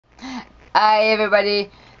Hi everybody,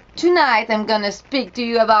 tonight I'm gonna speak to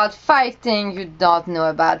you about 5 things you don't know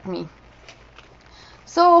about me.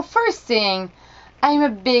 So first thing, I'm a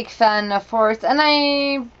big fan of horse and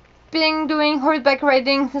I've been doing horseback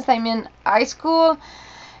riding since I'm in high school.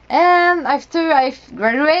 And after I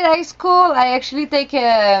graduate high school, I actually take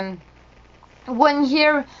a 1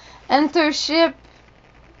 year internship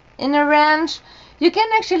in a ranch. You can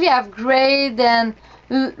actually upgrade and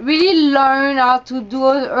really learn how to do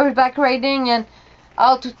horseback riding and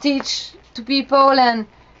how to teach to people and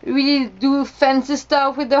really do fancy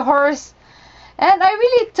stuff with the horse. And I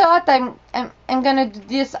really thought I'm gonna do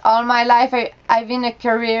this all my life. I've been a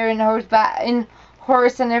career in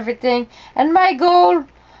horse and everything. And my goal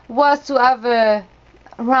was to have a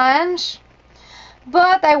ranch.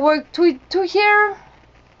 But I worked two years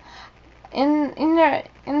in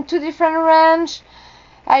 2 different ranch.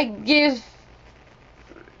 I give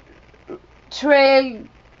trail.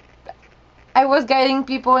 I was guiding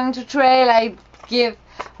people into trail. I give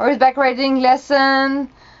horseback riding lesson.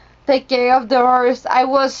 Take care of the horse. I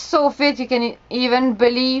was so fit, you can even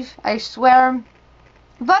believe, I swear.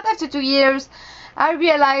 But after 2 years, I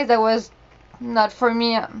realized that was not for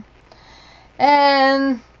me.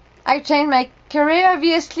 And I changed my career,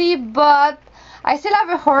 obviously, but I still have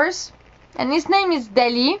a horse, and his name is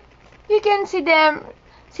Deli. You can see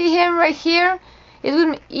him right here.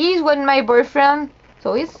 He's with my boyfriend,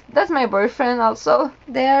 so that's my boyfriend also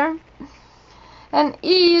there. And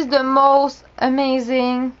he is the most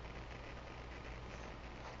amazing.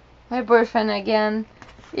 My boyfriend again.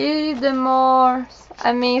 He's the most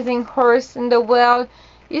amazing horse in the world.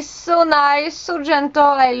 He's so nice, so gentle.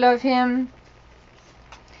 I love him.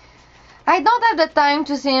 I don't have the time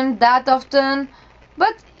to see him that often,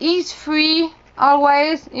 but he's free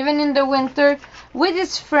always, even in the winter, with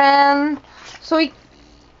his friend. So he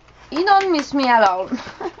don't miss me at all.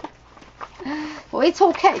 So it's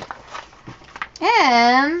okay.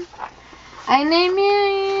 And I name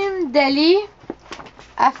him Deli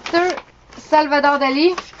after Salvador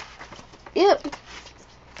Dali. Yep.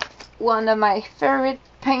 One of my favorite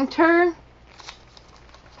painters.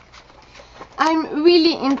 I'm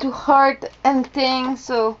really into art and things,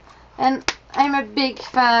 and I'm a big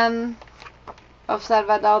fan of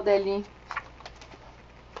Salvador Dali.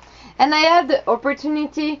 And I had the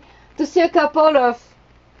opportunity to see a couple of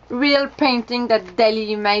real painting that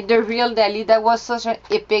Dali made, the real Dali. That was such an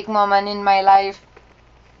epic moment in my life.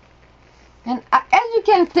 And as you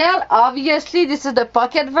can tell, obviously this is the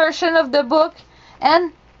pocket version of the book,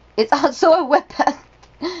 and it's also a weapon.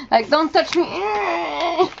 Like, don't touch me.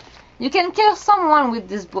 You can kill someone with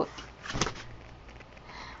this book.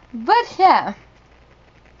 But yeah.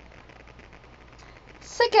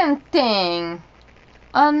 Second thing,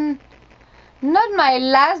 on not my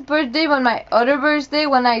last birthday, but my other birthday,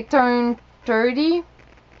 when I turned 30.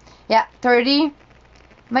 Yeah, 30.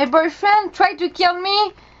 My boyfriend tried to kill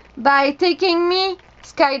me by taking me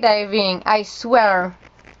skydiving. I swear.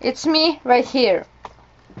 It's me right here.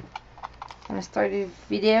 I'm gonna start the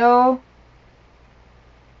video.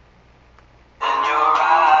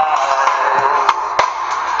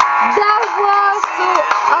 That was so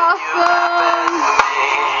awesome.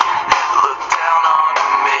 Look down on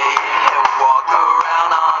me and walk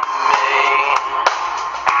around on me.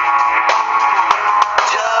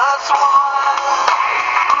 Just one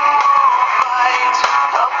fight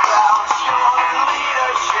about your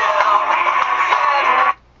leadership.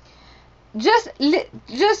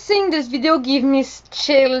 Just seeing this video give me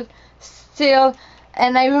chill still,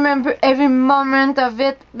 and I remember every moment of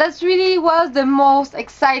it. That really was the most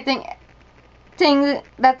exciting thing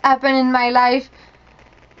that happened in my life.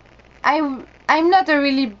 I'm not a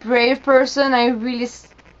really brave person. I'm really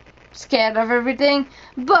scared of everything,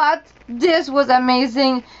 but this was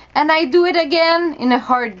amazing, and I do it again in a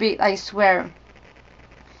heartbeat, I swear.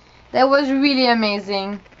 That was really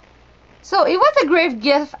amazing. So it was a great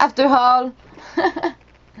gift after all.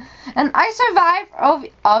 And I survived,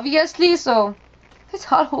 obviously, so it's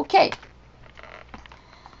all okay.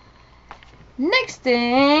 Next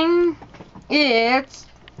thing is,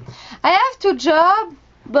 I have 2 jobs,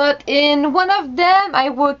 but in one of them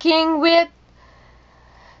I'm working with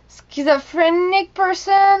schizophrenic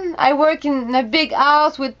person. I work in a big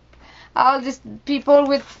house with all these people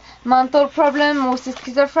with mental problem, mostly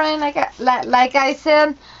schizophrenic, like I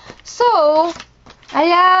said. So I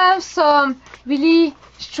have some really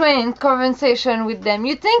strange conversation with them.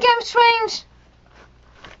 You think I'm strange?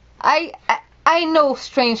 I know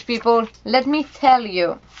strange people, let me tell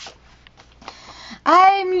you.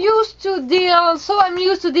 I'm used to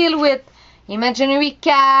deal with imaginary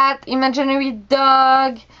cat, imaginary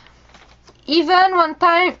dog, even one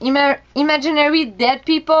time imaginary dead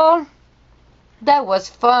people. That was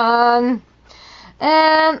fun.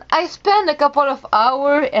 And I spent a couple of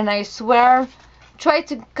hours, and I swear, try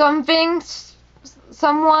to convince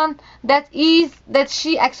someone that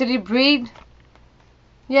she actually breathed.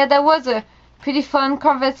 Yeah, that was a pretty fun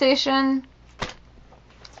conversation.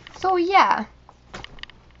 So yeah,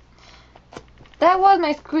 that was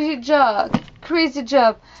my crazy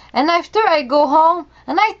job. And after I go home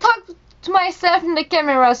and I talk to myself in the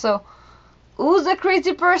camera. So who's the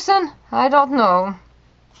crazy person? I don't know.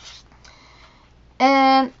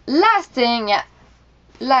 And last thing,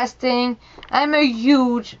 I'm a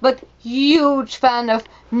huge fan of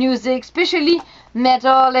music, especially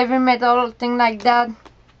metal, heavy metal, thing like that.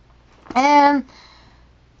 And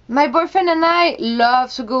my boyfriend and I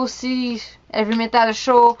love to go see heavy metal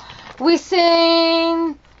show.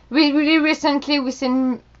 Really recently we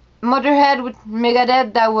seen Motorhead with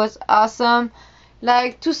Megadeth. That was awesome.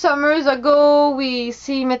 Like 2 summers ago we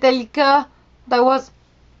see Metallica. That was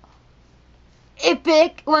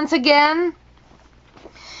epic once again.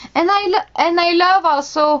 And I love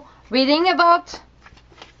also reading about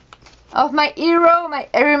of my hero, my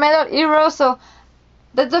heavy metal hero. So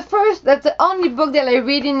that's the only book that I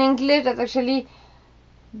read in English that's actually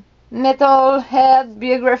metalhead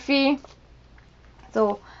biography.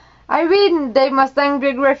 So I read Dave Mustaine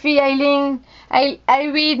biography. I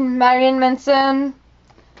read Marilyn Manson.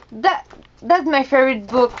 That's my favorite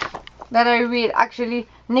book that I read actually.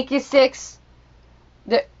 Nikki Sixx,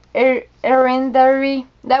 the Hereditary.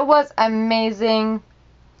 That was amazing.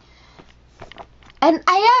 And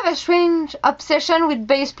I have a strange obsession with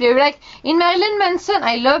bass player. Like in Marilyn Manson,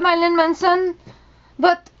 I love Marilyn Manson,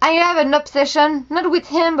 but I have an obsession, not with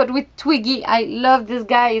him, but with Twiggy. I love this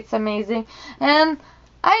guy, it's amazing. And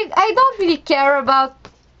I don't really care about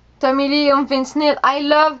Tommy Lee or Vince Neil. I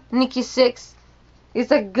love Nikki Sixx.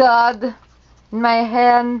 He's a god in my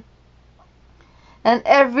hand. And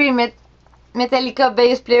every Metallica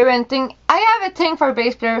bass player and thing. I have a thing for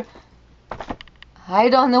bass player. I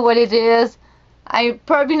don't know what it is. I'm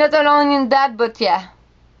probably not alone in that, but yeah.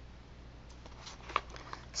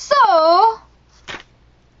 So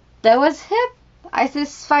that was it. I said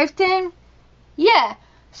 5 things. Yeah.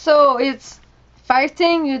 So it's 5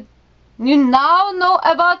 things you now know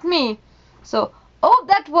about me. So hope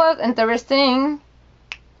that was interesting.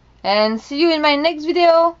 And see you in my next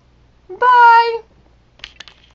video. Bye.